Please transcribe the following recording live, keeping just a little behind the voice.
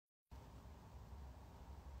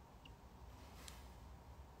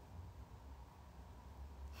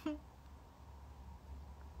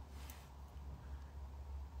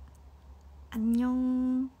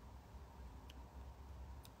안녕.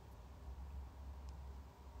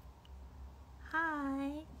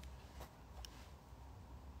 하이.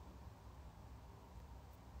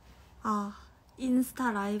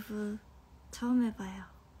 인스타 라이브 처음 해봐요.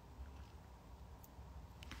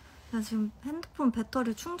 나 지금 핸드폰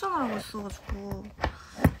배터리 충전을 하고 있어가지고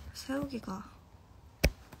세우기가.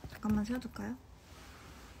 잠깐만 세워둘까요?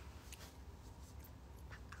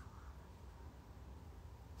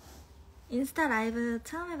 인스타 라이브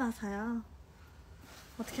처음 해봐서요.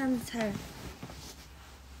 어떻게 하는지 잘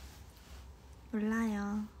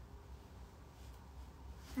몰라요.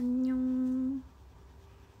 안녕.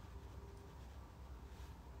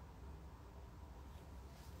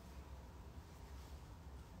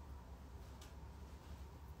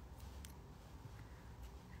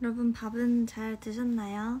 여러분 밥은 잘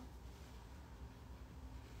드셨나요?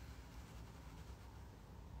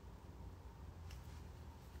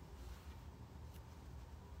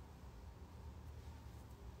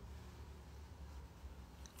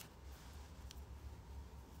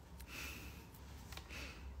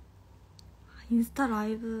 인스타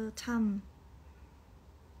라이브 참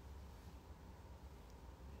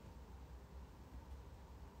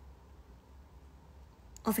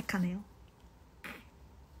어색하네요.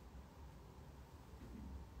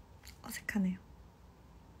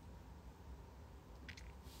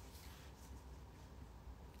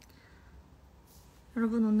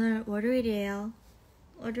 여러분 오늘 월요일이에요.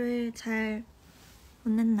 월요일 잘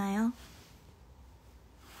보냈나요?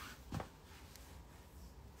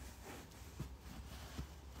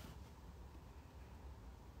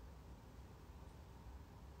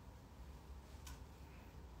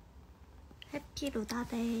 해피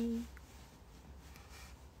루다데이.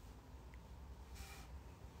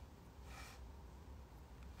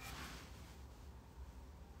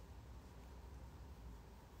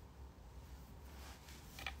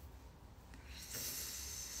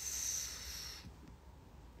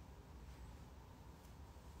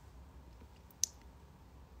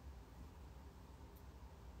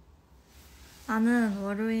 나는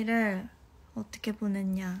월요일을 어떻게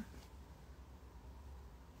보냈냐?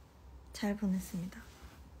 잘 보냈습니다.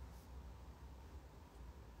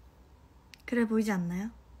 그래 보이지 않나요?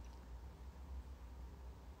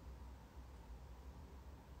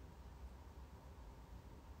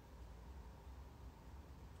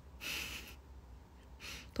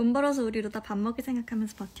 돈 벌어서 우리 루다 밥 먹을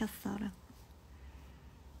생각하면서 버텼어.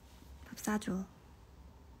 밥 사줘.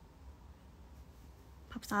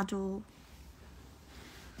 밥 사줘.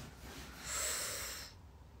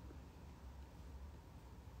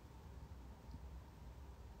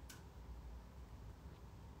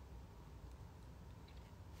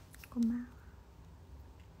 고마워.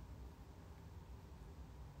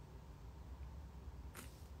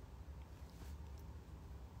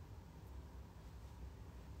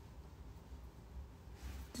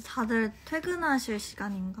 다들 퇴근하실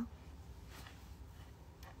시간인가?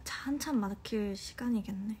 차 한참 막힐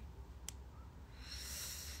시간이겠네.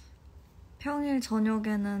 평일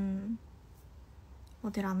저녁에는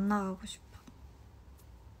어딜 안 나가고 싶어.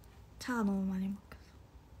 차가 너무 많이 막혀서.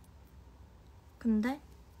 근데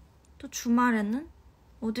또 주말에는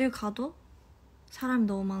어딜 가도 사람이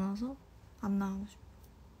너무 많아서 안 나가고 싶어.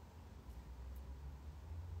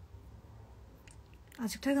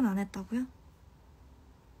 아직 퇴근 안 했다고요?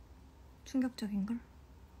 충격적인걸?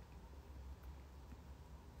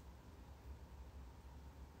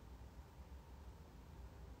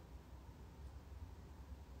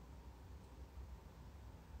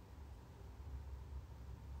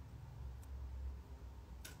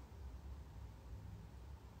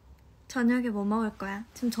 저녁에 뭐 먹을 거야?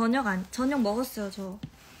 지금 저녁 먹었어요. 저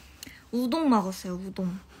우동 먹었어요.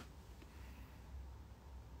 우동.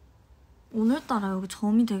 오늘따라 여기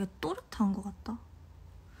점이 되게 또렷한 것 같다.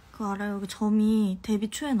 그거 알아요? 여기 점이 데뷔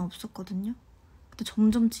초에는 없었거든요. 근데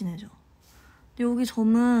점점 진해져. 근데 여기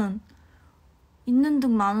점은 있는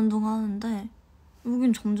둥 마는 둥 하는데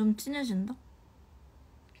여긴 점점 진해진다?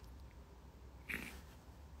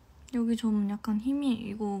 여기 점은 약간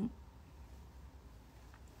힘이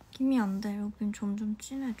안 돼. 여긴 점점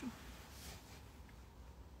진해져.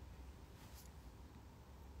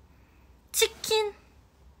 치킨!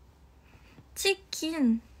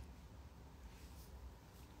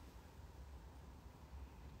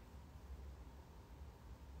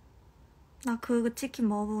 나 그 치킨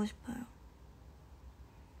먹어보고 싶어요.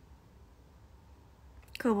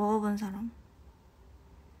 그거 먹어본 사람.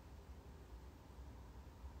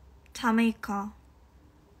 자메이카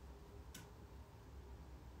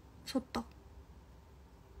소떡.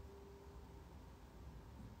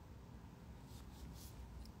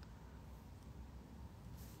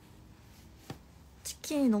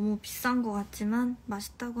 치킨이 너무 비싼 것 같지만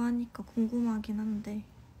맛있다고 하니까 궁금하긴 한데.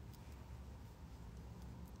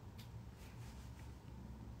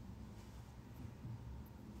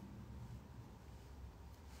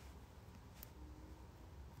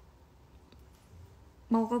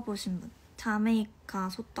 먹어보신 분. 자메이카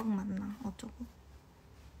소떡 맛나 어쩌고.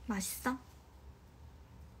 맛있어?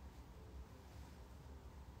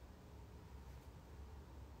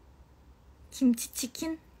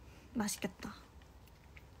 김치치킨? 맛있겠다.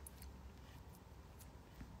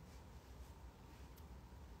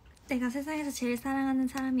 내가 세상에서 제일 사랑하는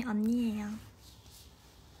사람이 언니예요.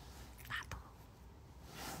 나도.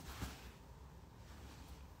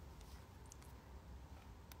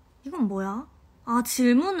 이건 뭐야? 아,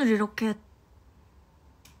 질문을 이렇게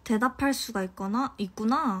대답할 수가 있구나.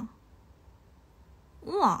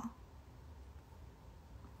 우와.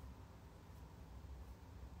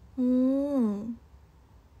 오.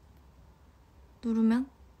 누르면?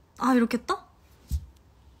 아, 이렇게 떠?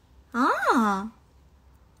 아.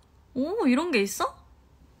 오, 이런 게 있어?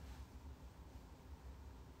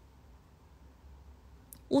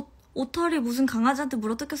 오털이 무슨 강아지한테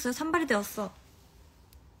물어뜯겼어요. 산발이 되었어.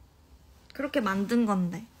 그렇게 만든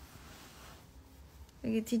건데.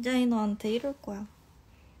 여기 디자이너한테 이럴 거야.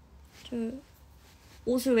 저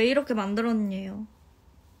옷을 왜 이렇게 만들었니요?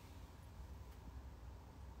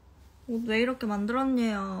 옷 왜 이렇게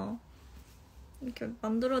만들었니요? 이렇게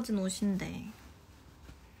만들어진 옷인데.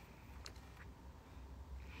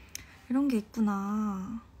 이런 게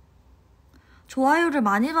있구나. 좋아요를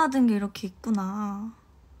많이 받은 게 이렇게 있구나.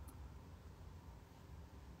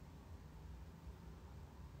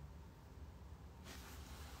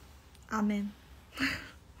 아멘.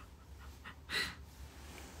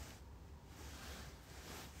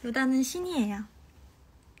 루다는 신이에요.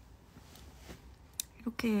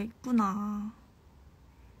 이렇게 있구나.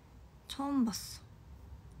 처음 봤어.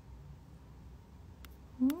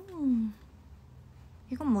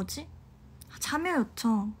 이건 뭐지? 참여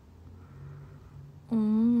요청.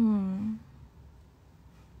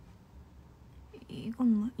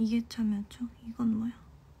 이건 뭐? 이게 참여 요청? 이건 뭐야?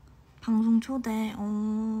 방송 초대.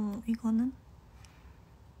 이거는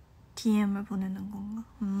DM을 보내는 건가?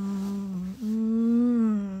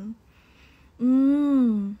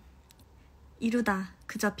 이루다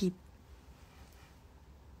그저 빛.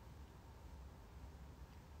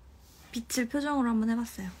 빛을 표정으로 한번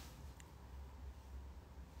해봤어요.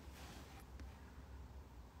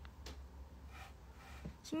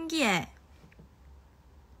 신기해.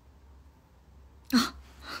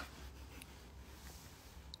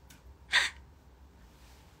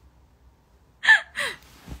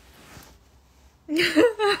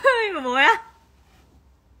 이거 뭐야?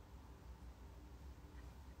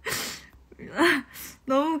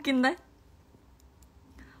 너무 웃긴데?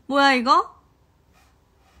 뭐야 이거?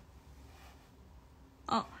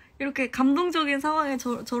 이렇게 감동적인 상황에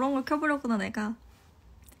저런 걸 켜보려구나 내가.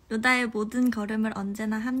 루다의 모든 걸음을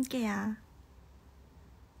언제나 함께야.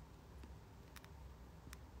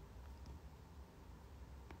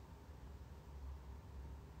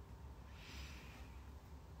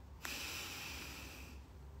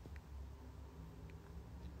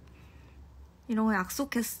 이런 거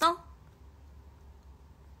약속했어?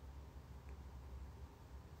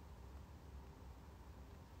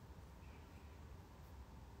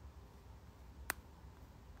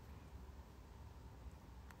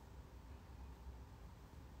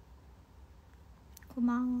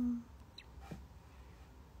 고마워.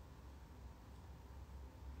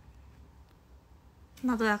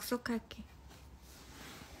 나도 약속할게.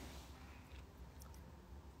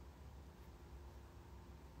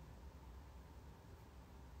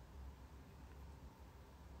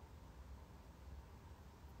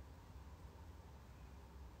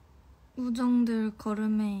 우정들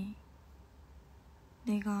걸음에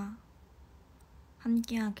내가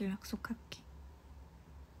함께하길 약속할게.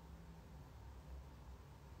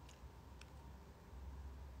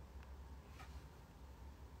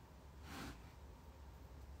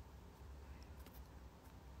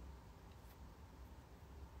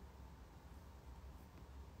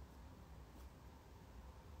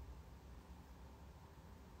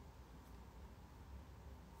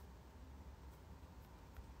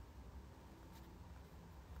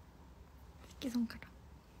 새끼손가락.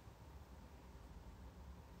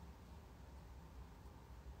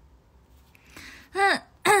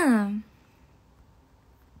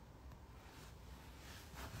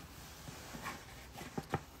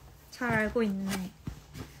 잘 알고 있네.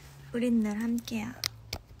 우린 늘 함께야.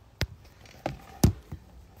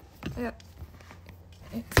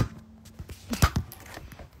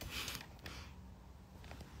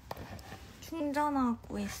 충전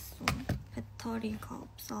충전하고 있어. 배터리가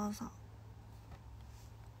없어서.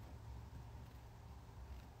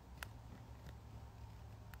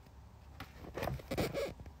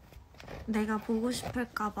 내가 보고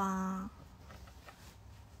싶을까봐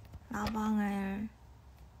라방을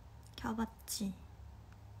켜봤지.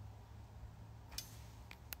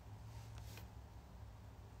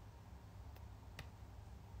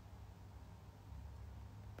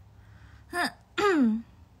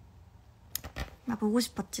 나 보고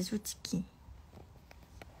싶었지, 솔직히.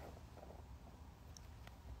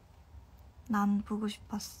 난 보고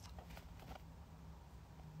싶었어.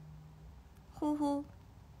 호호.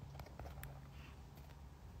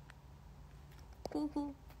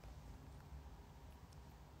 호호.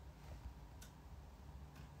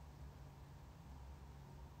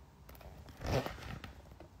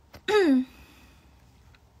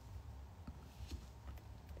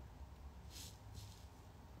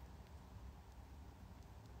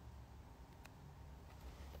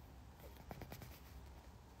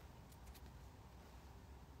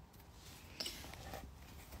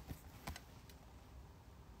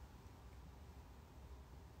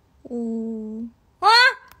 오. 와!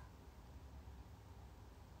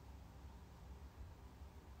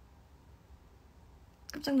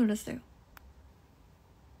 깜짝 놀랐어요.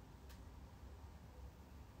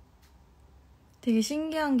 되게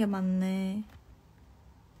신기한 게 많네.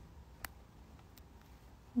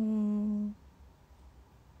 오.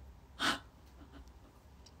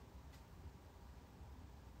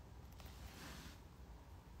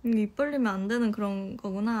 이게 입 벌리면 안 되는 그런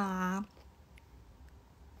거구나.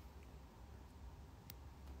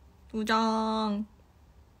 우정.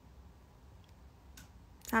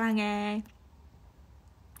 사랑해.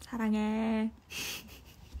 사랑해.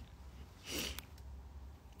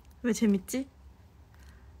 왜 재밌지?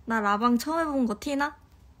 나 라방 처음 해본 거 티나?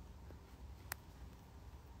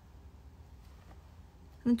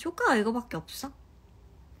 근데 효과가 이거밖에 없어?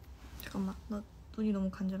 잠깐만, 나 눈이 너무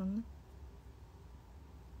간지럽네.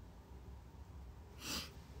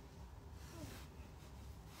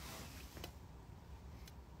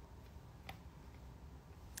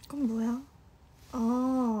 그건 뭐야?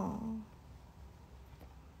 아.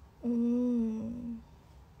 오.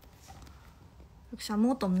 역시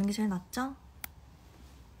아무것도 없는 게 제일 낫죠?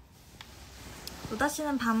 루다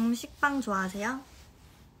씨는 밤 식빵 좋아하세요?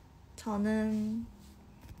 저는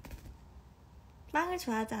빵을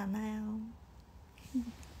좋아하지 않아요.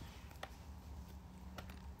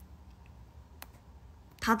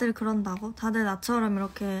 다들 그런다고? 다들 나처럼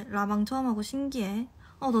이렇게 라방 처음 하고 신기해.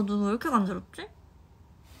 나 눈 왜 이렇게 간지럽지?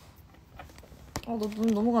 나 눈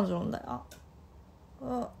너무 간지러운데.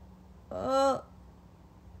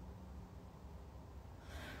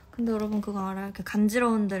 근데 여러분 그거 알아요? 이렇게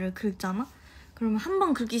간지러운 데를 긁잖아? 그러면 한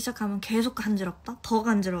번 긁기 시작하면 계속 간지럽다? 더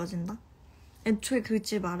간지러워진다? 애초에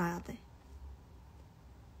긁지 말아야 돼.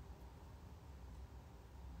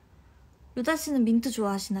 루다 씨는 민트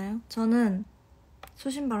좋아하시나요? 저는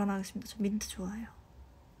소신 발언하겠습니다. 저 민트 좋아해요.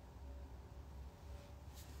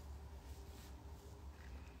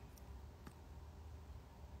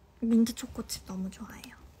 민트 초코칩 너무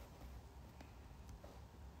좋아해요.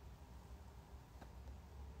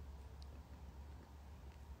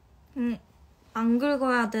 안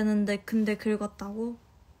긁어야 되는데 근데 긁었다고?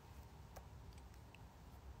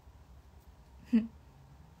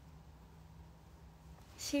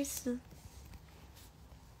 실수.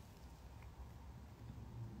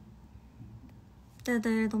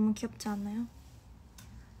 네네, 너무 귀엽지 않아요?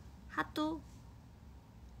 하도.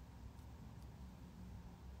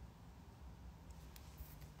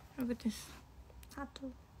 여기 됐어.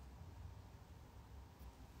 하도.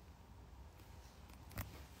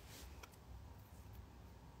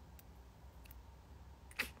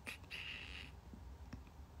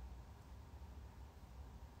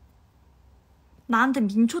 나한테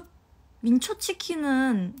민초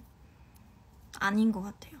치킨은 아닌 것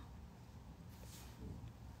같아요.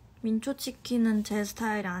 민초 치킨은 제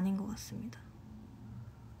스타일이 아닌 것 같습니다.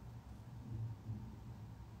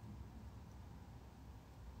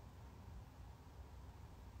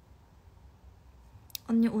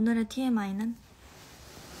 언니 오늘의 TMI는?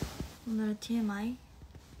 오늘의 TMI?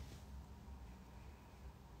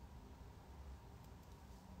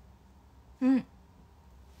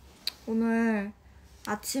 오늘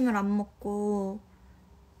아침을 안 먹고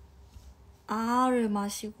아를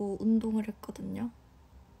마시고 운동을 했거든요.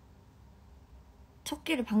 첫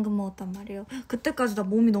끼를 방금 먹었단 말이에요. 그때까지 나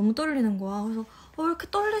몸이 너무 떨리는 거야. 그래서 왜 이렇게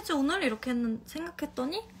떨리지 오늘? 이렇게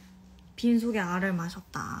생각했더니 빈속에 알을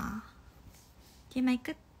마셨다. TMI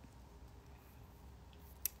끝.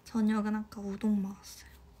 저녁은 아까 우동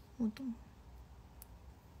먹었어요. 우동.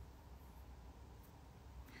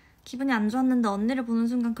 기분이 안 좋았는데 언니를 보는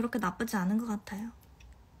순간 그렇게 나쁘지 않은 것 같아요.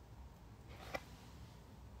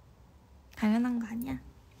 당연한 거 아니야?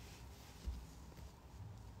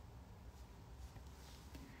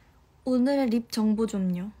 오늘의 립 정보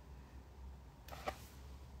좀요.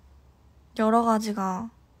 여러 가지가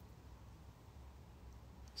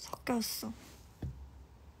섞였어.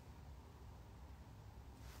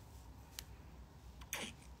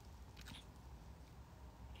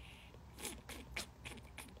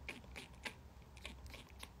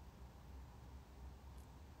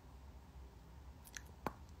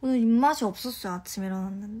 오늘 입맛이 없었어요. 아침에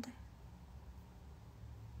일어났는데.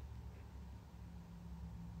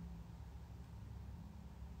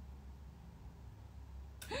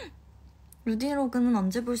 루디로그는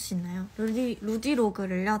언제 볼 수 있나요?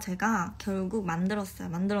 루디로그를요 제가 결국 만들었어요.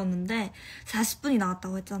 만들었는데 40분이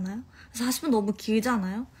나왔다고 했잖아요. 40분 너무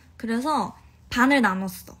길잖아요. 그래서 반을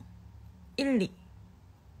나눴어. 1, 2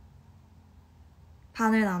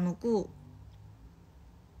 반을 나누고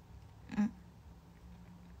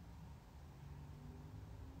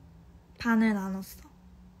반을 나눴어.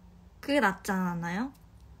 그게 낫지 않았나요?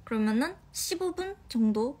 그러면은 15분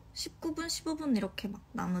정도? 19분, 15분 이렇게 막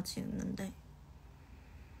나눠지는데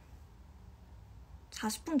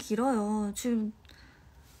 40분 길어요. 지금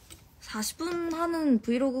 40분 하는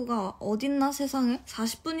브이로그가 어딨나 세상에?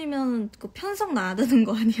 40분이면 그 편성 나야 되는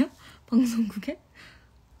거 아니야? 방송국에?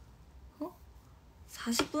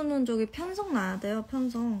 40분은 저기 편성 나야 돼요.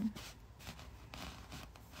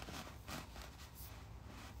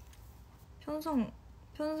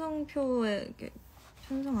 편성표에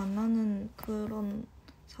편성 안 나는 그런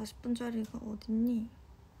 40분짜리가 어딨니?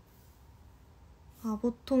 아,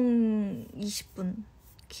 보통 20분,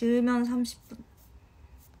 길면 30분.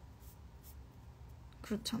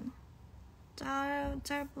 그렇잖아.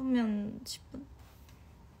 짧으면 10분.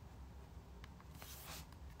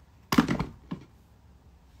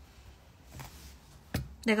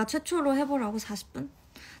 내가 최초로 해보라고 40분?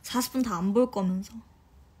 40분 다 안 볼 거면서.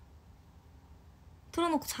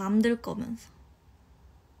 틀어놓고 잠들 거면서.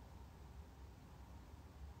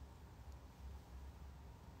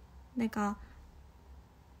 내가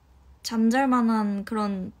잠잘 만한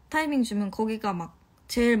그런 타이밍 주면 거기가 막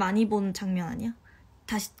제일 많이 본 장면 아니야?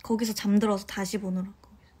 다시 거기서 잠들어서 다시 보느라고.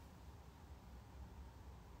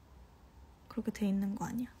 그렇게 돼 있는 거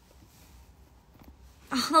아니야?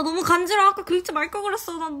 아, 나 너무 간지러워. 아까 긁지 말 걸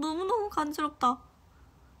그랬어. 나 너무너무 간지럽다.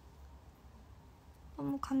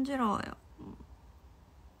 너무 간지러워요.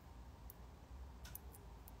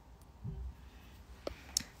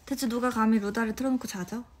 대체 누가 감히 루다를 틀어놓고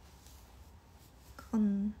자죠?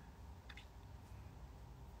 그건...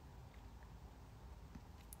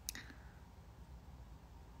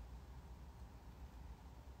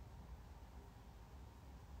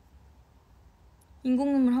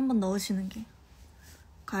 인공눈물 한 번 넣으시는 게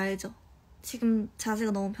알죠? 지금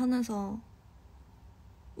자세가 너무 편해서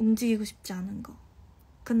움직이고 싶지 않은 거.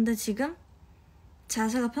 근데 지금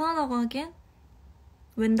자세가 편하다고 하기엔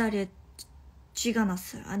왼다리에 쥐가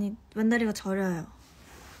났어요. 아니, 왼다리가 저려요.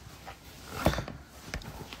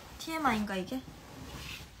 TMI인가 이게?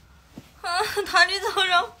 다리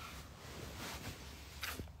저려.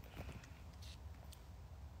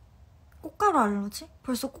 꽃가루 알러지?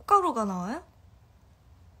 벌써 꽃가루가 나와요?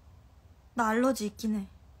 나 알러지 있긴 해.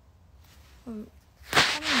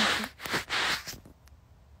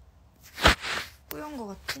 뿌연 거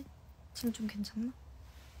같지? 지금 좀 괜찮나?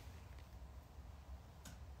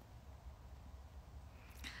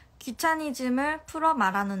 귀차니즘을 풀어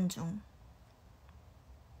말하는 중.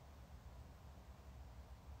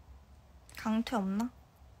 강퇴 없나?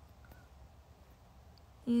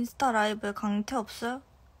 인스타 라이브에 강퇴 없어요?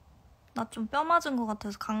 나 좀 뼈 맞은 거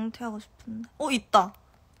같아서 강퇴하고 싶은데. 있다.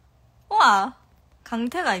 우와,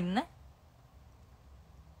 강퇴가 있네?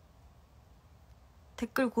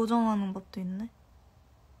 댓글 고정하는 법도 있네.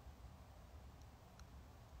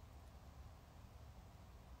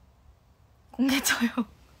 공개 처형.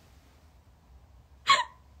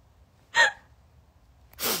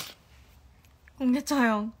 공개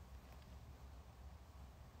처형.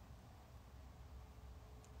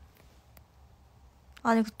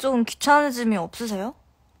 아니, 그쪽은 귀차니즘이 없으세요?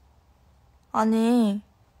 아니,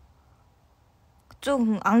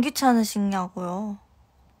 그쪽은 안 귀찮으시냐고요.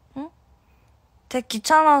 응? 되게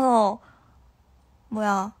귀찮아서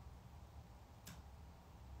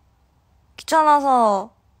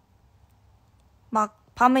귀찮아서 막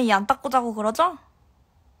밤에 이 안 닦고 자고 그러죠?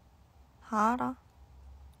 다 알아.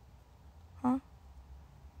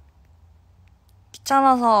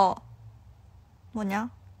 귀찮아서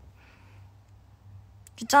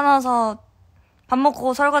귀찮아서 밥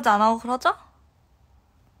먹고 설거지 안 하고 그러죠?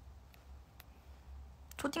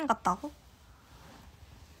 초딩 같다고?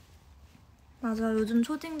 맞아, 요즘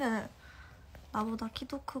초딩들 나보다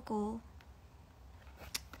키도 크고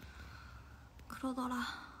그러더라.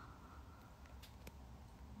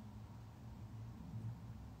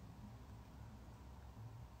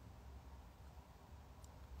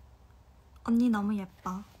 언니 너무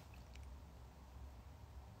예뻐.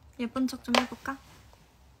 예쁜 척 좀 해볼까?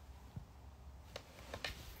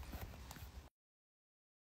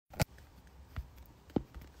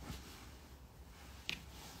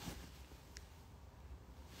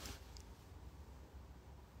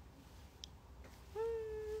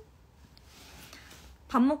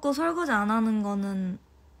 밥 먹고 설거지 안 하는 거는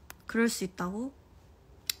그럴 수 있다고?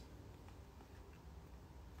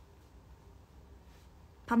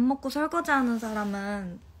 밥 먹고 설거지 하는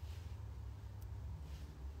사람은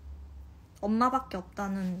엄마밖에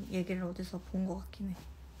없다는 얘기를 어디서 본 것 같긴 해.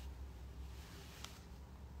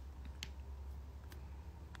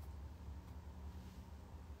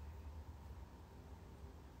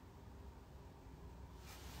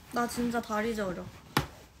 나 진짜 다리 저려.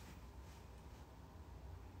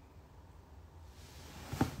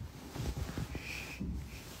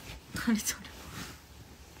 다리 저려.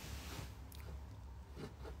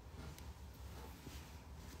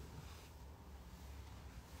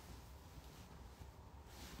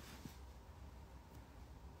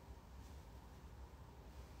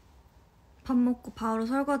 밥 먹고 바로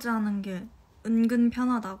설거지 하는 게 은근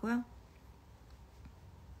편하다고요?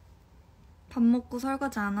 밥 먹고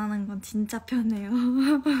설거지 안 하는 건 진짜 편해요.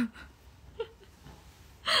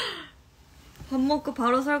 밥 먹고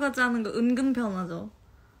바로 설거지 하는 거 은근 편하죠?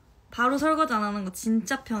 바로 설거지 안 하는 거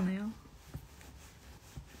진짜 편해요.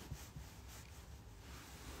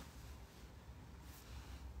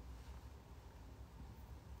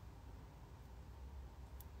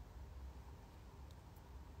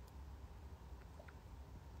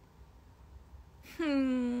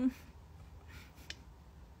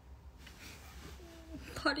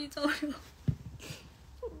 다리 저려.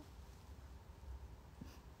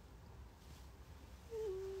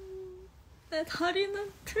 내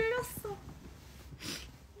다리는 틀렸어.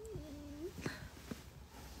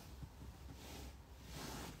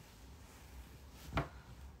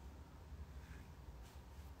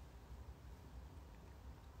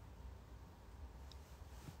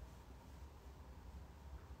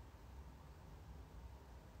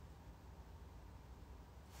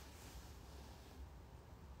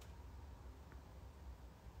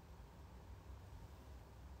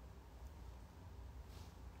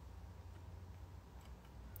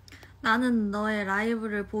 나는 너의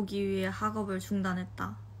라이브를 보기 위해 학업을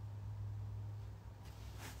중단했다.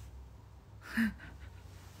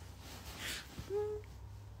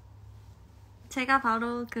 제가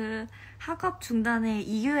바로 그 학업 중단의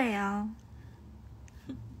이유예요.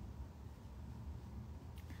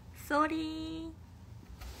 쏘리.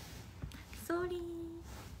 쏘리.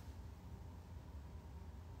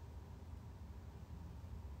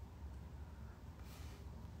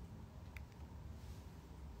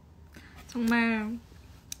 정말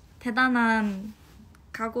대단한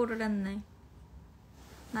각오를 했네.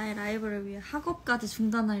 나의 라이브를 위해 학업까지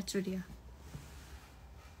중단할 줄이야.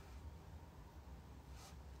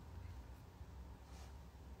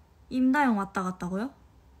 임다영 왔다 갔다고요?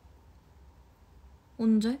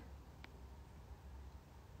 언제?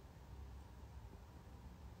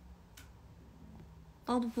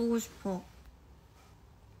 나도 보고 싶어.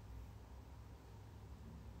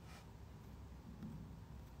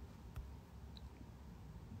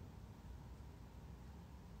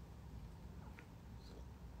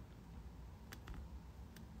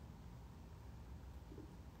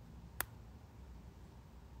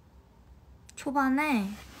 초반에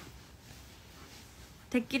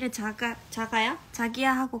댓글에 자가야?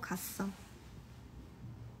 자기야 하고 갔어.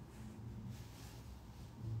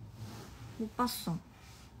 못 봤어.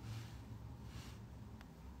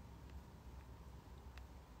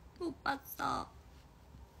 못 봤어.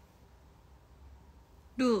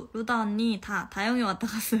 루다 언니 다영이 왔다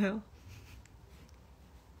갔어요.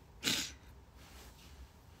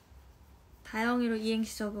 다영이로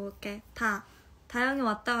ENG 적어볼게. 다영이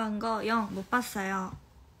왔다 간 거 0 못 봤어요.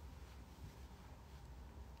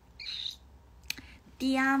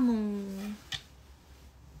 띠아모.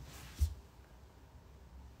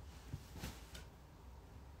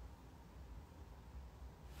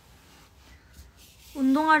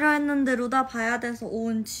 운동하려 했는데 루다 봐야 돼서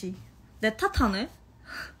오은치. 내 탓하네?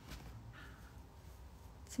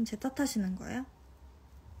 지금 제 탓하시는 거예요?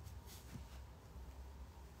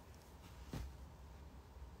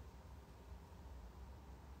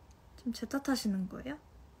 지금 제 탓하시는 거예요?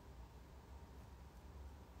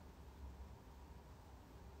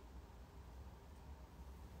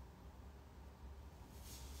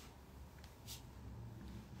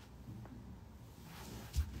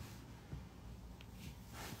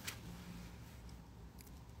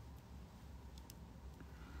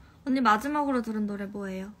 언니 마지막으로 들은 노래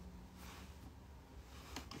뭐예요?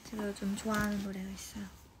 제가 요즘 좋아하는 노래가 있어요.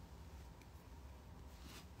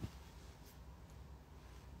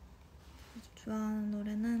 좋아하는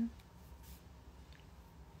노래는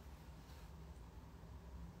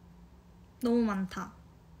너무 많다.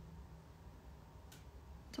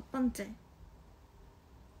 첫 번째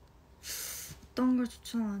어떤 걸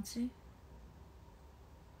추천하지?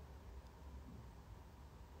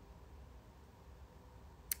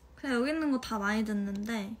 그냥 여기 있는 거 다 많이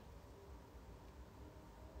듣는데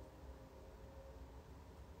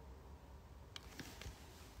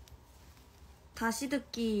다시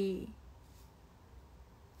듣기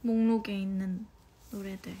목록에 있는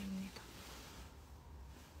노래들입니다.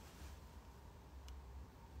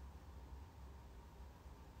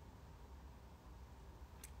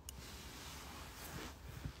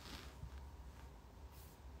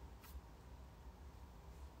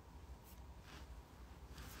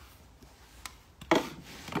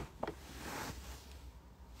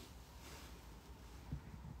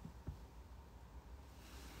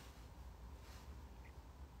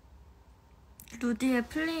 루디의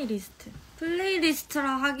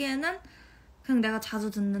플레이리스트라 하기에는 그냥 내가 자주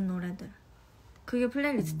듣는 노래들. 그게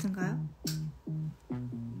플레이리스트인가요?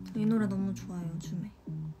 이 노래 너무 좋아요 요즘에.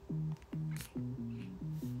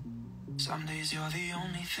 Some days you're the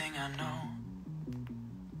only thing I know.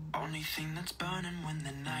 Only thing that's burning when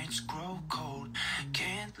the nights grow cold.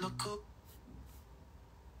 Can't look up.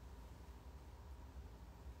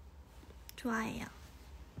 좋아해요.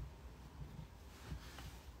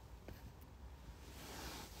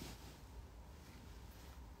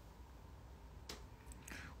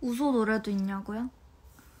 우소 노래도 있냐고요?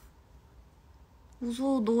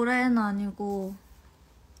 우소 노래는 아니고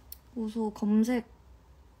우소 검색해서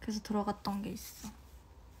들어갔던 게 있어.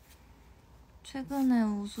 최근에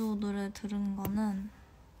우소 노래 들은 거는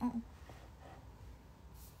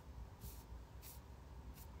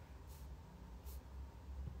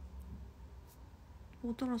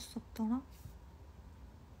뭐 들었었더라?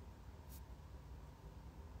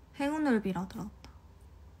 행운을 빌어 들었다.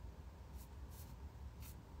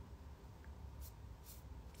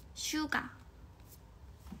 슈가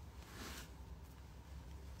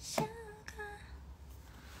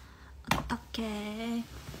어떡해.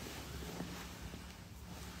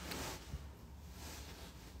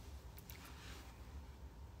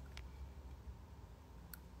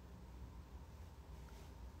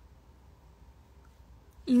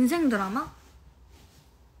 인생 드라마?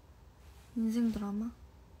 인생 드라마?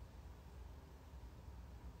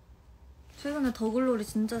 최근에 더글로리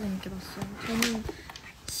진짜 재밌게 봤어요. 저는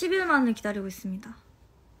 10일만을 기다리고 있습니다.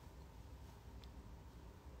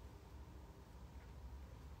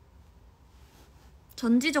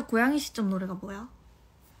 전지적 고양이 시점 노래가 뭐야?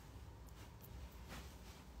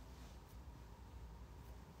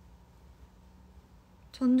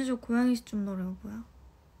 전지적 고양이 시점 노래가 뭐야?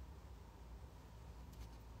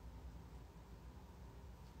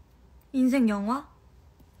 인생 영화?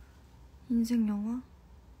 인생 영화?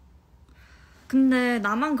 근데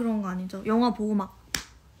나만 그런 거 아니죠? 영화 보고 막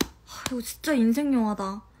이거 진짜 인생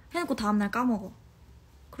영화다 해놓고 다음날 까먹어.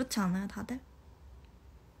 그렇지 않아요 다들?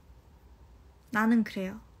 나는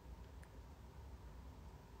그래요.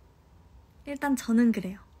 일단 저는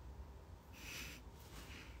그래요.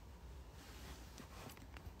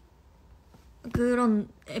 그런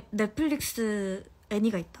넷플릭스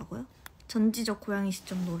애니가 있다고요? 전지적 고양이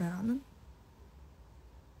시점 노래라는?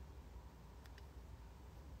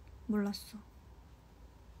 몰랐어.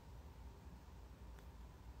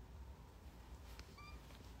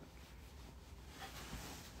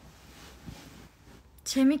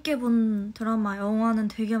 재밌게 본 드라마, 영화는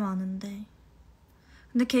되게 많은데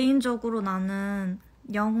근데 개인적으로 나는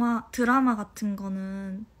영화, 드라마 같은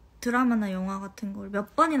거는 드라마나 영화 같은 걸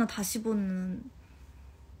몇 번이나 다시 보는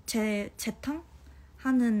재탕하는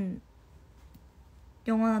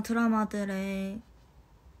영화나 드라마들의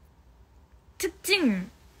특징을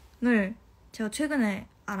제가 최근에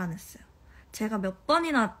알아냈어요. 제가 몇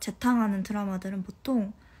번이나 재탕하는 드라마들은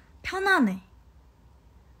보통 편안해.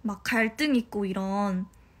 막 갈등 있고 이런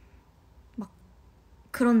막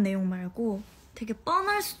그런 내용 말고 되게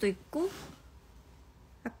뻔할 수도 있고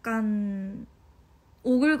약간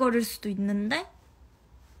오글거릴 수도 있는데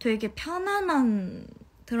되게 편안한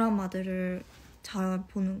드라마들을 잘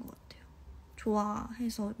보는 것 같아요.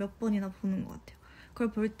 좋아해서 몇 번이나 보는 것 같아요.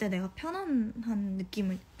 그걸 볼 때 내가 편안한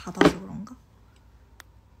느낌을 받아서 그런가?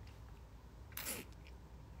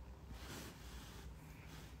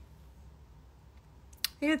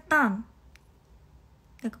 일단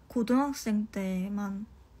내가 고등학생 때만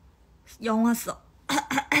영화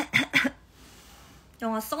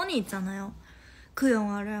영화 써니 있잖아요. 그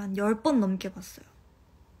영화를 한 10번 넘게 봤어요.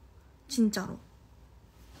 진짜로.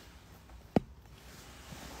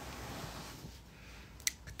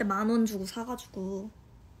 그때 10,000원 주고 사가지고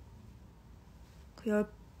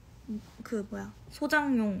그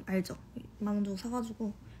소장용 알죠? 10,000원 주고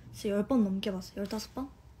사가지고 진짜 10번 넘게 봤어요. 15번?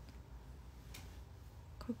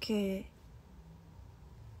 그렇게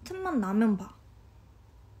틈만 나면 봐.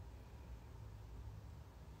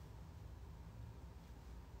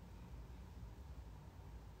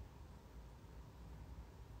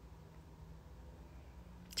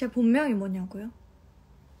 제 본명이 뭐냐고요?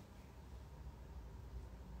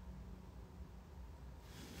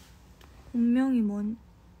 본명이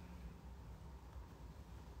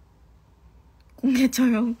공개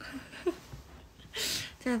처형.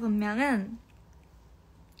 제 본명은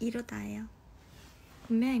이루다예요.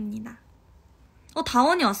 본명입니다.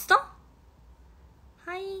 다원이 왔어?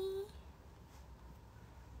 하이.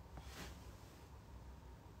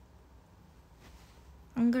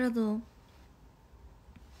 안 그래도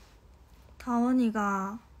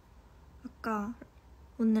다원이가 아까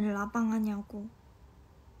오늘 라방 하냐고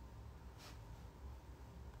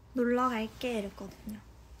놀러 갈게 이랬거든요.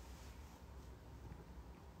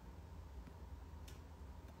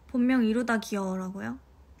 본명 이루다 귀여워라고요?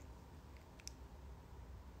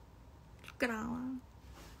 부끄러워.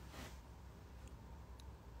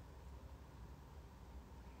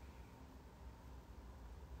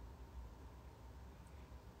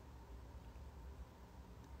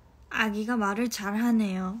 아기가 말을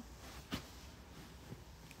잘하네요.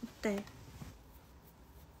 어때?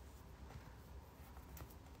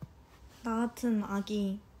 나 같은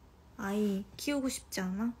아이 키우고 싶지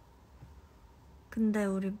않아? 근데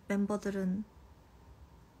우리 멤버들은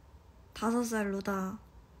 5살 루다랑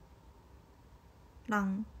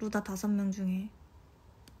루다 5명 중에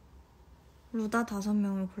루다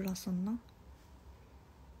 5명을 골랐었나?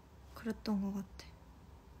 그랬던 것 같아.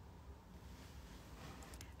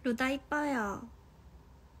 루다 이뻐요.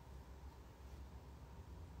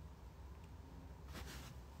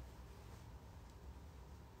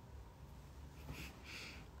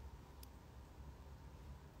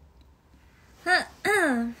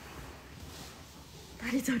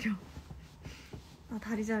 다리 저려.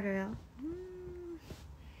 다리 저려요.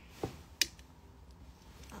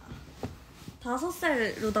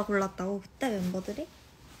 5살 루다 골랐다고 그때 멤버들이?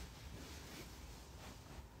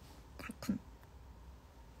 그렇군.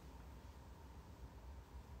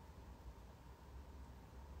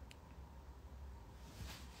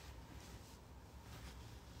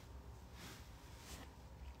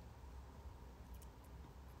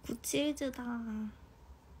 구치즈다.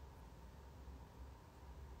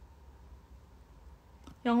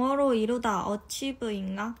 영어로 이루다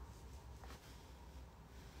achieve인가?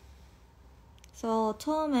 그래서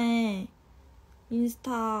처음에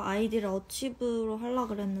인스타 아이디를 achieve로 하려고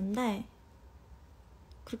그랬는데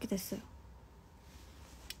그렇게 됐어요.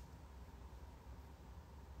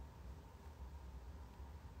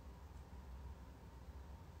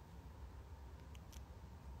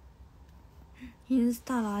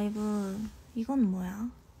 인스타 라이브 이건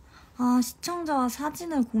뭐야? 시청자와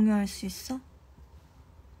사진을 공유할 수 있어?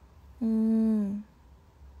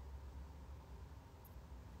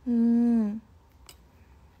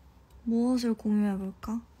 무엇을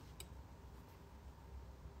공유해볼까?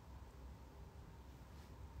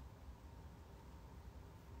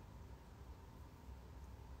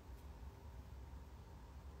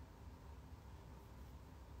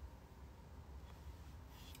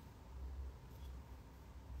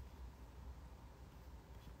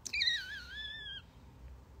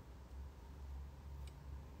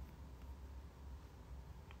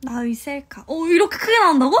 나의 셀카. 이렇게 크게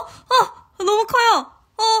나온다고? 너무 커요.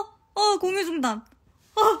 공유 중단.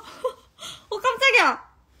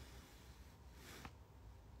 깜짝이야.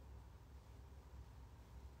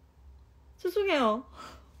 죄송해요.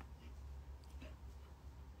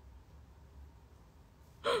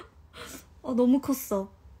 너무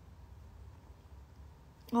컸어.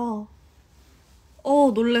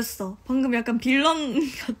 놀랬어. 방금 약간 빌런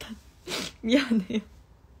같아. 미안해요.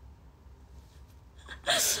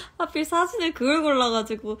 하필 사진을 그걸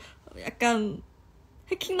골라가지고 약간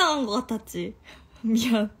해킹당한 것 같았지.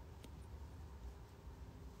 미안.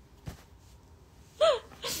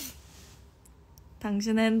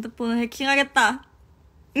 당신의 핸드폰을 해킹하겠다.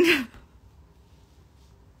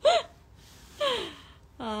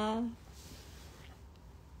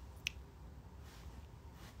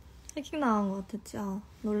 해킹당한 것 같았지.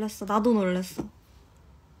 놀랬어. 나도 놀랬어.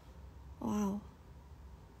 와우.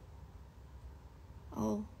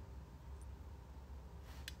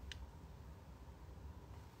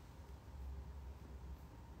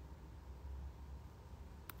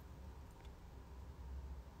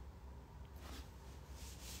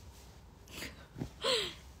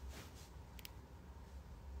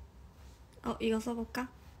 이거 써볼까?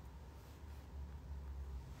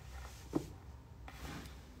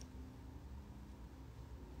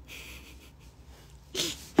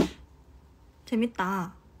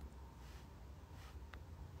 재밌다.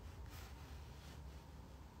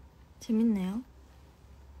 재밌네요.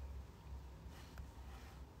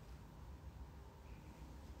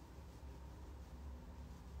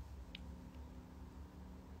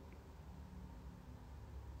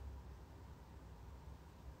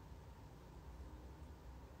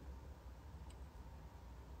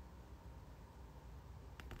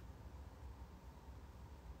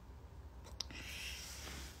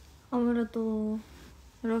 아무래도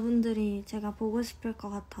여러분들이 제가 보고 싶을 것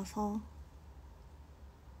같아서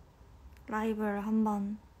라이브를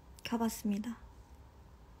한번 켜봤습니다.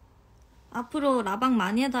 앞으로 라방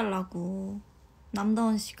많이 해달라고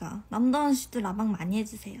남다운 씨가. 남다운 씨도 라방 많이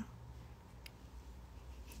해주세요.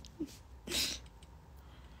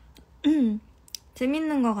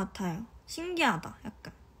 재밌는 것 같아요. 신기하다,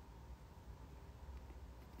 약간.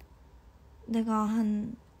 내가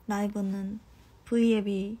한 라이브는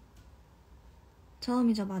V앱이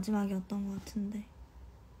처음이자 마지막이었던 것 같은데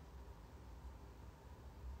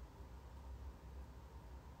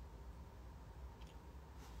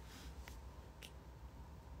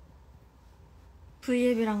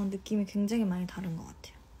V앱이랑은 느낌이 굉장히 많이 다른 것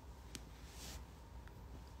같아요.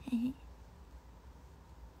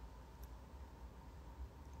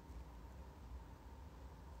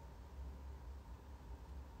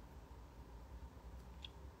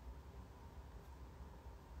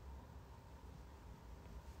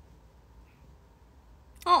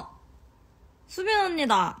 수빈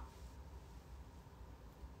언니다.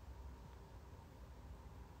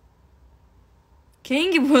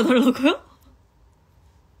 개인기 보여달라고요?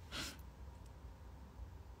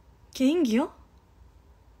 개인기요?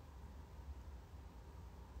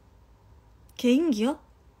 개인기요?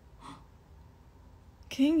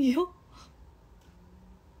 개인기요?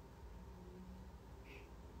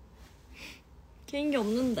 개인기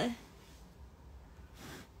없는데.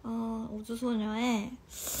 우주소녀의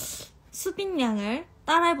수빈 양을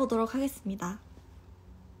따라해보도록 하겠습니다.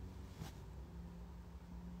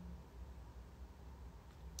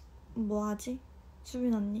 뭐하지?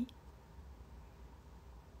 수빈 언니?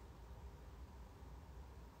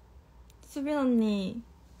 수빈 언니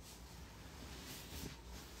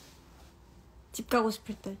집 가고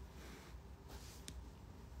싶을 때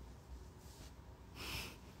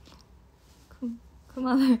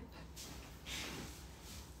그만해.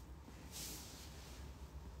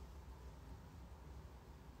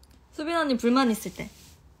 수빈 언니 불만 있을 때.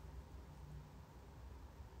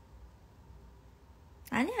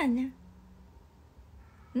 아니야.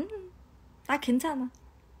 나 괜찮아.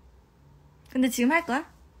 근데 지금 할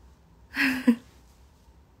거야?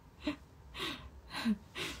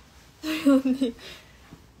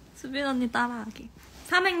 수빈 언니 따라하기.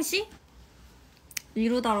 삼행시?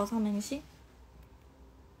 이루다로 삼행시?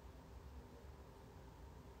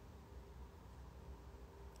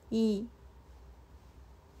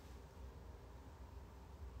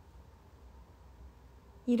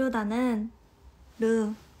 이루다는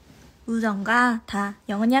르 우정과 다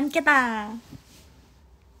영원히 함께다.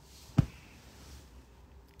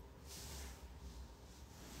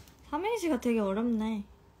 삼행시가 되게 어렵네.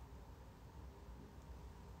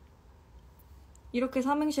 이렇게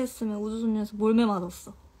삼행시 했으면 우주소녀에서 몰매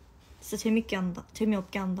맞았어. 진짜 재밌게 한다.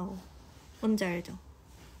 재미없게 한다고. 뭔지 알죠?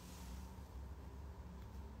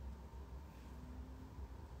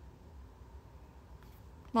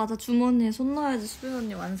 맞아, 주머니에 손 넣어야지 수빈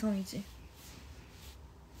언니 완성이지.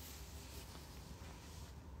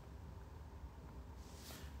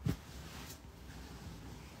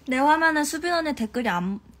 내 화면에 수빈 언니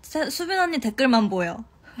댓글만 보여.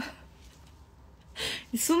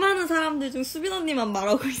 수많은 사람들 중 수빈 언니만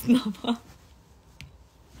말하고 있나봐.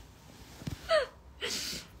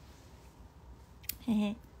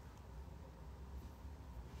 헤헤.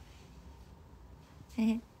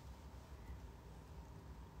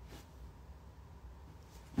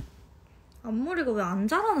 앞머리가 왜 안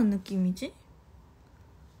자라는 느낌이지?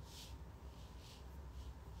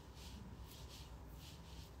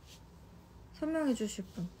 설명해 주실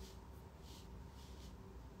분.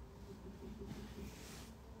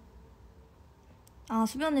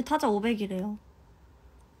 수빈 언니 타자 500이래요.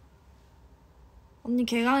 언니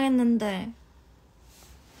개강했는데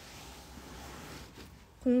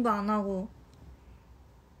공부 안 하고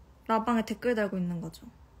라방에 댓글 달고 있는 거죠.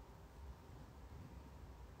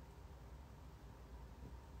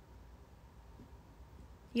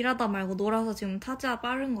 일하다 말고 놀아서 지금 타자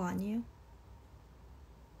빠른 거 아니에요?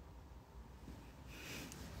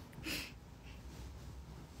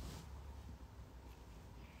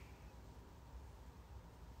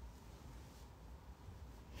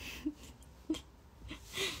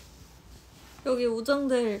 여기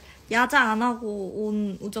우정들 야자 안 하고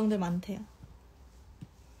온 우정들 많대요.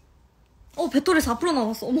 배터리 4%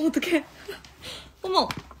 남았어. 어머 어떡해. 어머.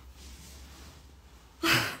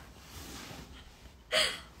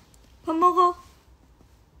 밥 먹어.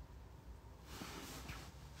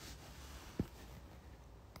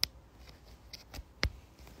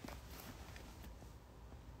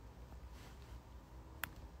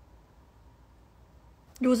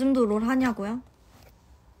 요즘도 롤 하냐고요?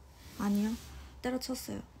 아니요.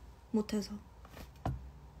 때려쳤어요. 못해서.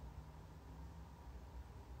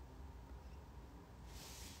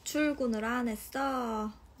 출근을 안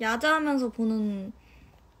했어. 야자하면서 보는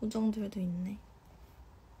우정들도 있네.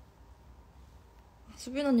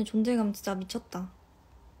 수빈 언니 존재감 진짜 미쳤다.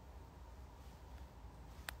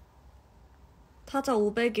 타자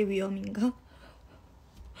 500의 위험인가?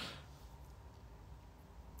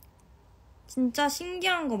 진짜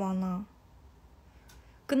신기한 거 많아.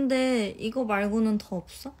 근데 이거 말고는 더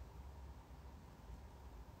없어?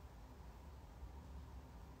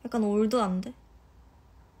 약간 올드한데?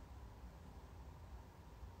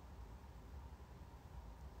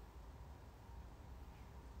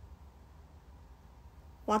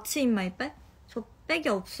 What's in my bag? 저 백이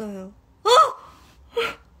없어요.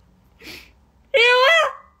 이게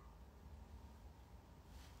뭐야?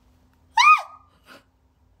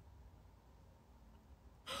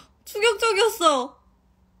 충격적이었어.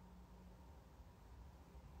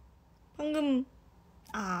 방금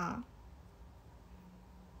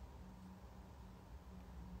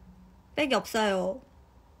백이 없어요.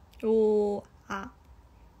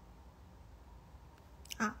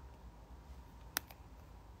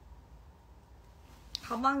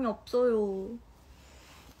 가방이 없어요.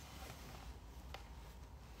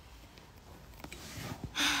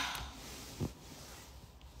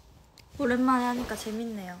 오랜만에 하니까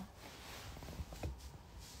재밌네요.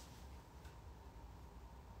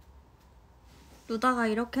 루다가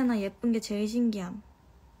이렇게나 예쁜 게 제일 신기함.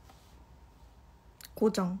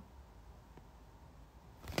 고정.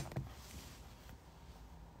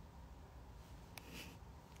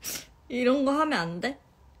 이런 거 하면 안 돼?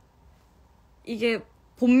 이게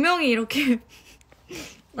본명이 이렇게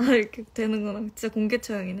이렇게 되는구나. 진짜 공개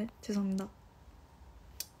처형이네. 죄송합니다.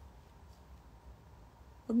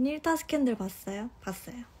 언니 1타 스캔들 봤어요?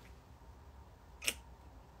 봤어요.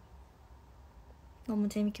 너무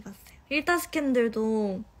재밌게 봤어요. 1타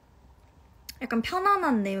스캔들도 약간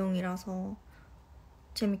편안한 내용이라서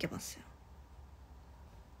재밌게 봤어요.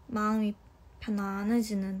 마음이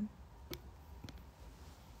편안해지는.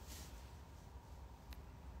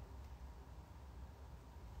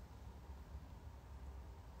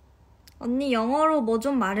 언니 영어로 뭐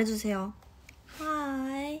좀 말해주세요.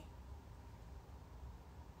 Hi.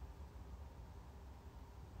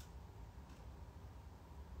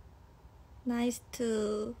 Nice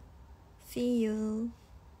to see you.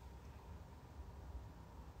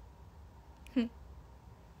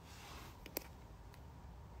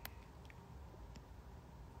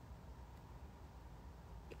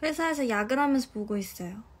 회사에서 야근하면서 보고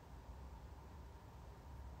있어요.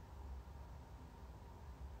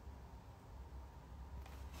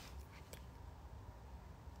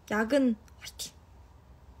 야근 화이팅.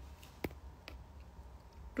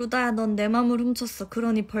 루다야, 넌 내 맘을 훔쳤어.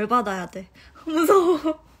 그러니 벌 받아야 돼.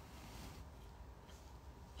 무서워.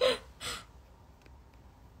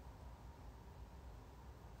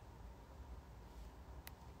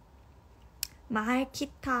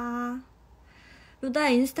 말키타. 루다야,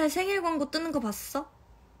 인스타에 생일 광고 뜨는 거 봤어?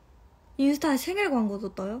 인스타에 생일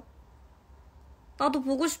광고도 떠요? 나도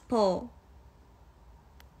보고 싶어.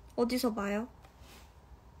 어디서 봐요?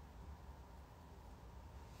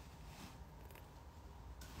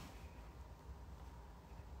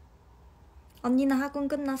 언니는 학원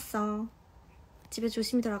끝났어. 집에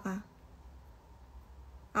조심히 들어가.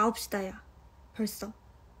 9시다 야. 벌써.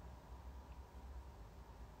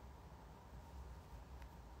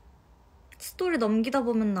 스토리 넘기다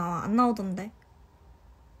보면 나와. 안 나오던데.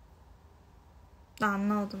 나 안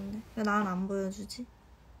나오던데. 왜 나는 안 보여주지?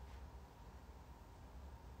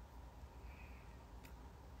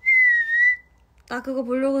 나 그거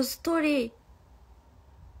보려고 스토리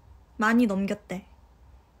많이 넘겼대.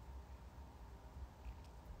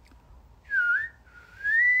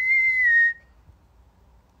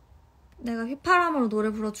 내가 휘파람으로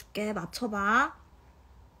노래 불러줄게. 맞춰봐.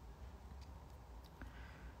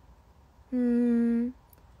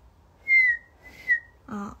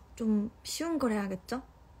 좀 쉬운 걸 해야겠죠?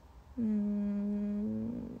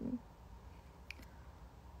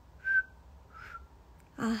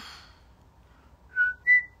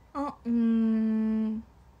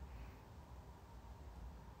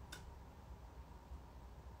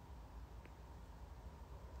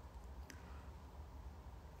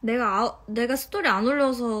 내가 스토리 안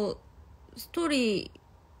올려서 스토리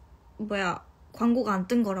광고가 안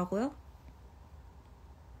뜬 거라고요?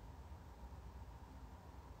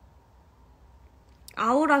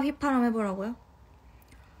 아우라 휘파람 해보라고요?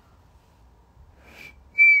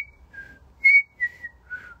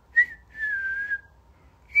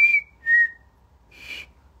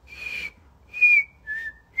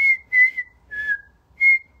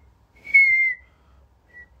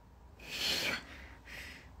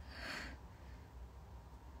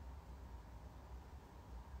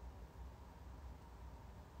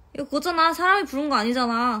 이거 그거잖아. 사람이 부른 거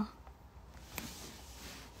아니잖아.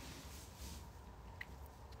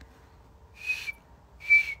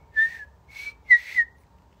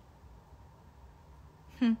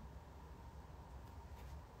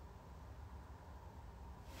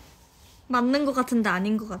 맞는 거 같은데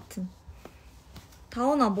아닌 거 같은.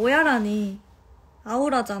 다온아 뭐야라니.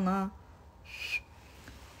 아우라잖아.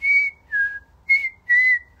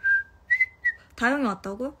 다영이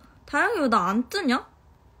왔다고요? 다영이 왜 나 안 뜨냐?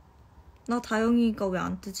 나 다영이가 왜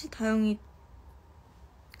안 뜨지? 다영이가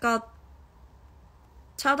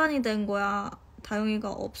차단이 된 거야? 다영이가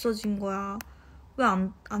없어진 거야? 왜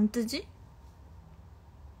안 뜨지?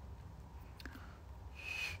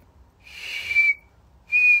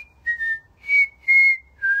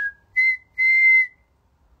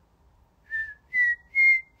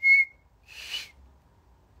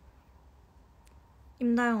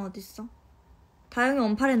 임다영 어딨어? 다영이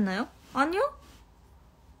언팔했나요? 아니요?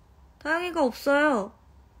 다영이가 없어요.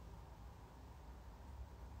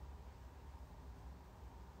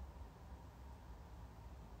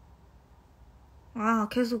 아,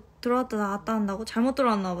 계속 들어왔다 나왔다 한다고? 잘못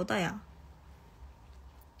들어왔나 보다, 야.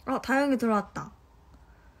 다영이 들어왔다.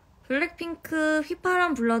 블랙핑크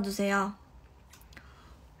휘파람 불러주세요.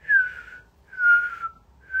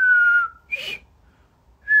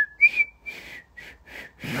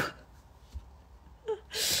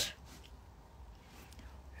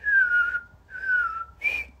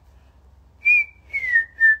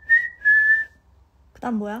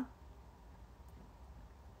 그다음 뭐야?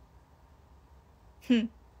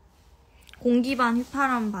 공기 반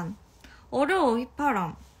휘파람 반. 어려워.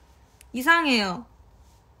 휘파람 이상해요.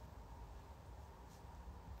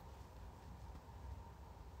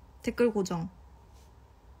 댓글 고정.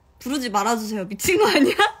 부르지 말아주세요. 미친 거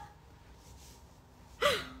아니야?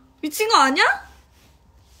 미친 거 아니야?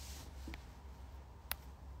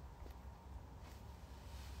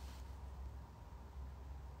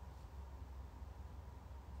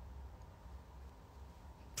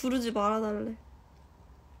 부르지 말아달래.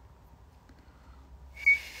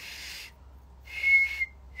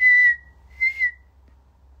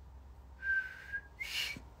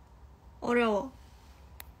 어려워.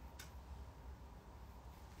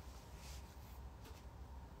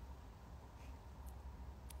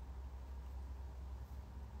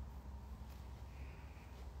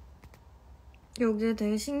 여기에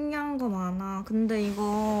되게 신기한 거 많아. 근데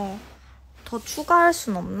이거 더 추가할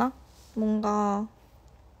순 없나? 뭔가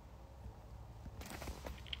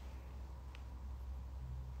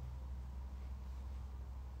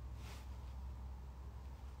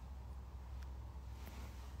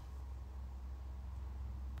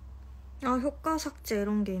효과 삭제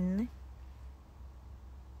이런 게 있네.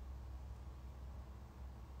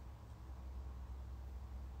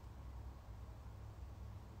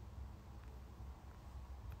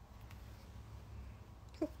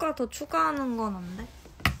 효과 더 추가하는 건 안 돼?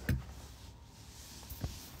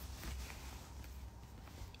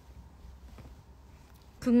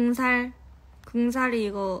 긍살이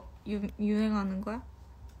이거 유행하는 거야?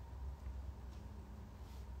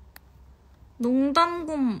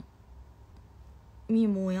 농담곰이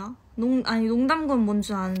뭐야? 농담곰 뭔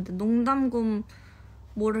줄 아는데 농담곰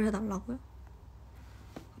뭐를 해달라고요?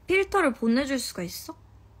 필터를 보내줄 수가 있어?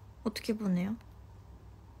 어떻게 보내요?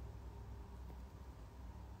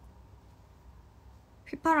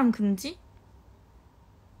 휘파람 금지?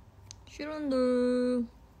 싫은데.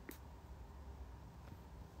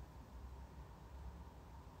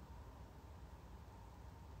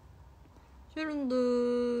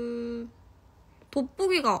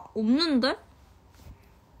 돋보기가 없는데?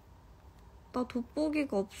 나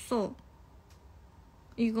돋보기가 없어.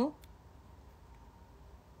 이거?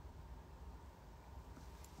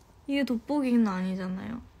 이게 돋보기는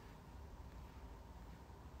아니잖아요.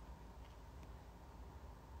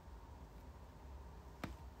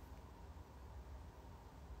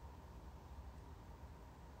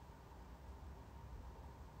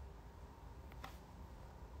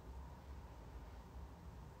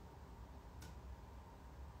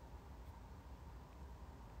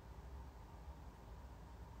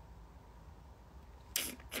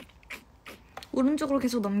 오른쪽으로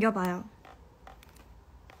계속 넘겨봐요.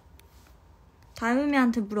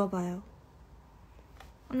 다유미한테 물어봐요.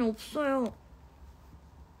 아니 없어요.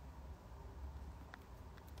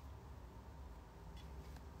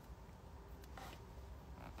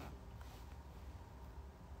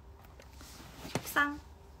 속상.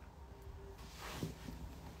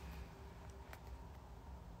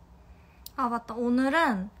 아 맞다.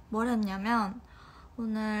 오늘은 뭘 했냐면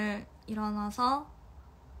오늘 일어나서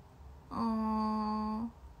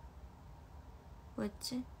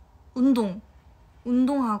뭐였지?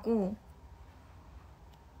 운동하고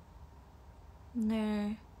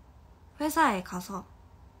오늘 회사에 가서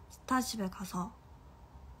스타쉽에 가서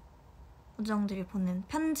우정들이 보낸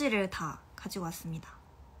편지를 다 가지고 왔습니다.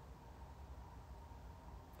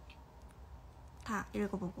 다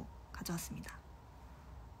읽어보고 가져왔습니다.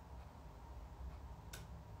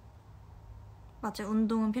 맞아요.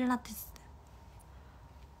 운동은 필라테스.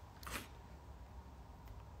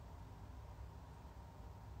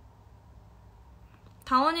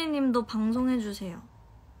 다원이님도 방송해주세요.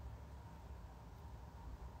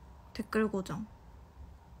 댓글 고정.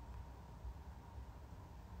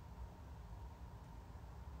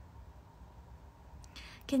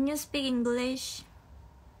 Can you speak English?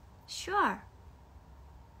 Sure.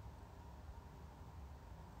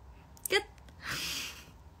 끝.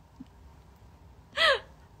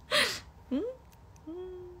 응?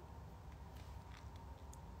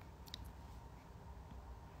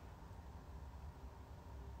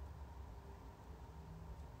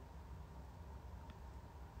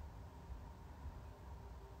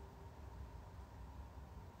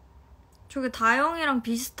 저게 다영이랑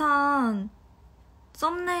비슷한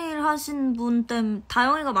썸네일 하신 분 때문에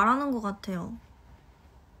다영이가 말하는 것 같아요.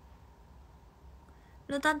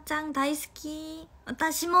 루다짱 다이스키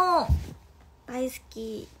다시모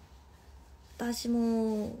다이스키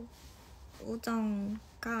다시모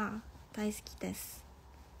우정가 다이스키 데스.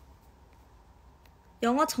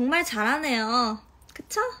 영어 정말 잘하네요.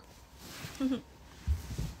 그쵸?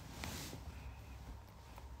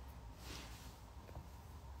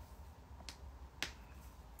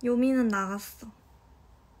 요미는 나갔어.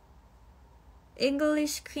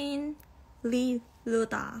 English Queen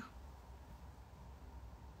LUDA.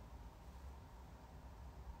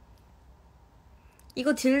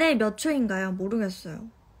 이거 딜레이 몇 초인가요? 모르겠어요.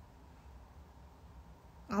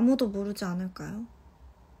 아무도 모르지 않을까요?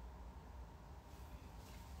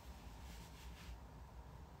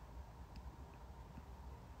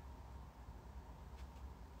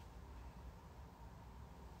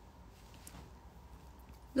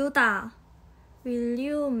 루다, will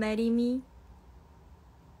you marry me?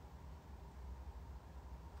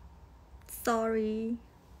 Sorry.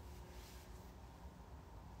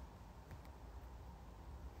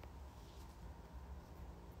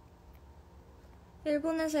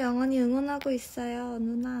 일본에서 영원히 응원하고 있어요,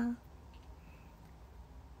 누나.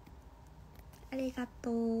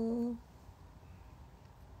 아리가또.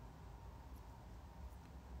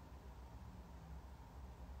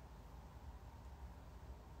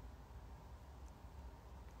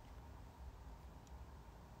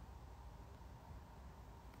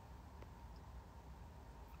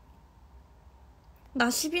 나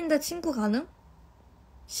 10인데 친구 가능?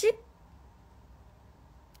 10?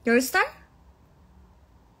 10살?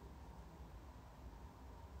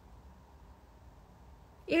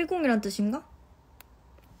 (10이란) 뜻인가?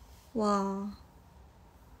 와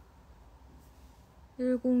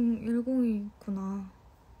 10이 있구나.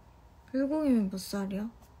 10이면 몇 살이야?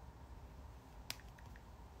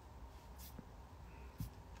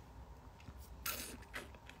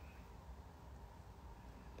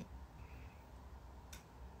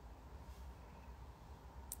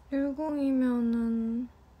 (10이면은)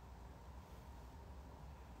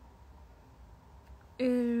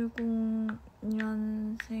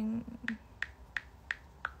 10년생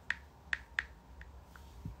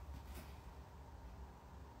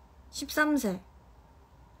 13세.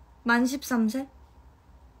 만 13세?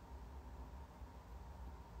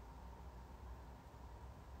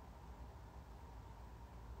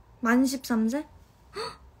 만 13세?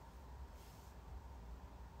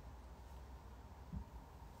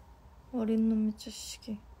 어린 놈의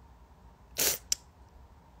자식이.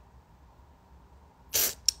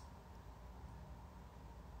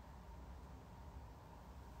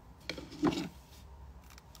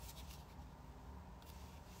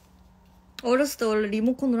 어렸을 때 원래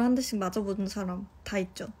리모컨으로 한 대씩 맞아보는 사람 다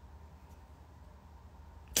있죠.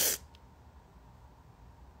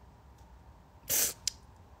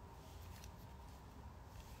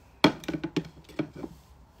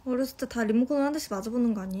 어렸을 때 다 리모컨으로 한 대씩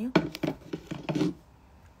맞아보는 거 아니에요?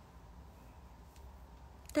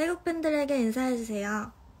 태국 팬들에게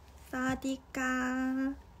인사해주세요.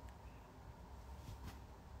 사디까.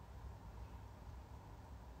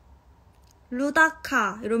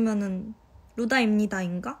 루다카 이러면은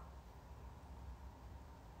루다입니다인가?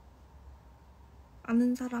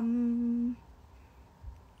 아는 사람.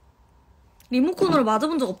 리모컨으로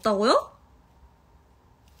맞아본 적 없다고요?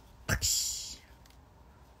 팍시.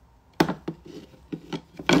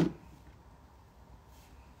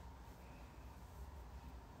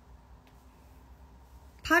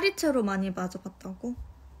 파리채로 많이 맞아봤다고?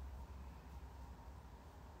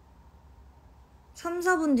 3,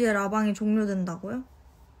 4분 뒤에 라방이 종료된다고요?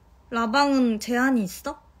 라방은 제한이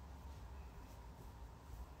있어?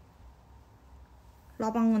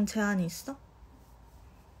 라방은 제한이 있어?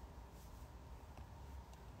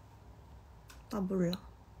 나 몰라.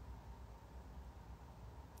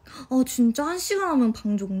 진짜 1시간 하면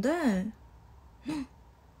방종돼?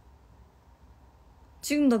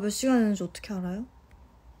 지금 나 몇 시간 했는지 어떻게 알아요?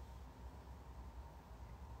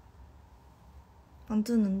 안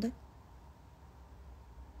뜨는데?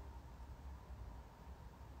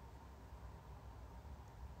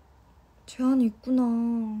 제한이 있구나.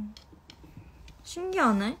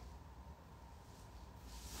 신기하네.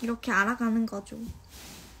 이렇게 알아가는 거죠.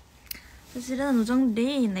 사실은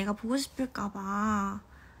우정들이 내가 보고 싶을까봐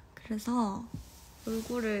그래서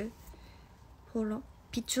얼굴을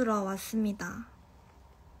비추러 왔습니다.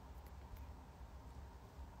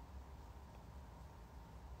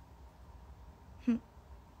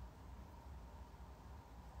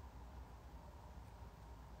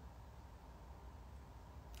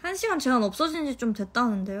 한 시간 제한 없어진 지 좀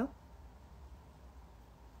됐다는데요?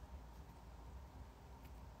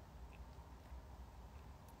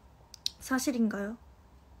 사실인가요?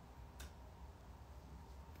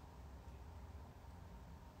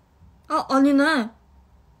 아니네.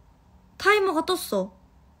 타이머가 떴어.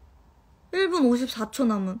 1분 54초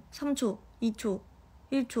남은. 3초, 2초,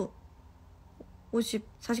 1초, 50,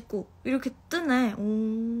 49 이렇게 뜨네.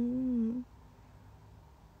 오,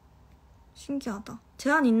 신기하다.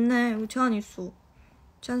 제한 있네. 여기 제한 있어.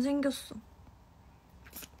 제한 생겼어.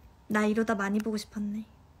 나 이러다 많이 보고 싶었네.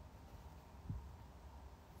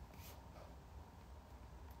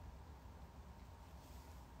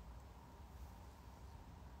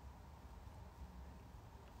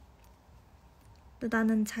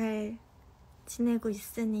 나는 잘 지내고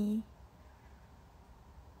있으니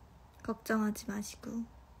걱정하지 마시고.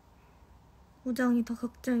 우정이 더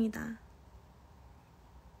걱정이다.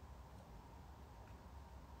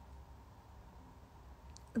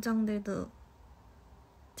 우정들도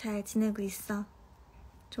잘 지내고 있어.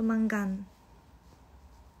 조만간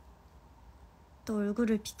또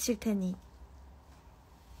얼굴을 비칠 테니.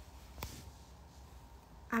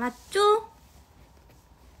 알았죠?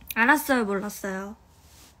 알았어요, 몰랐어요?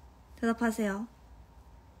 대답하세요.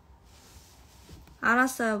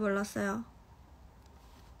 알았어요, 몰랐어요?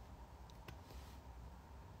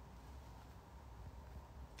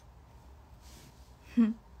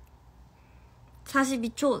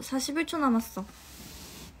 42초, 41초 남았어.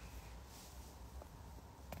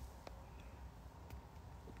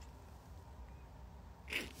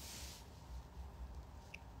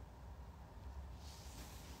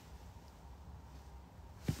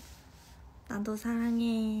 나도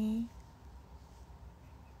사랑해.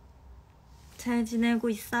 잘 지내고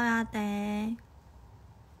있어야 돼.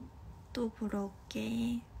 또 보러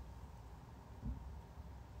올게.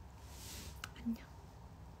 안녕.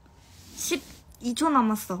 12초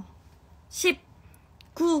남았어. 10,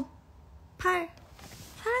 9, 8.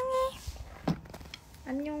 사랑해.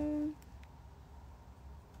 안녕.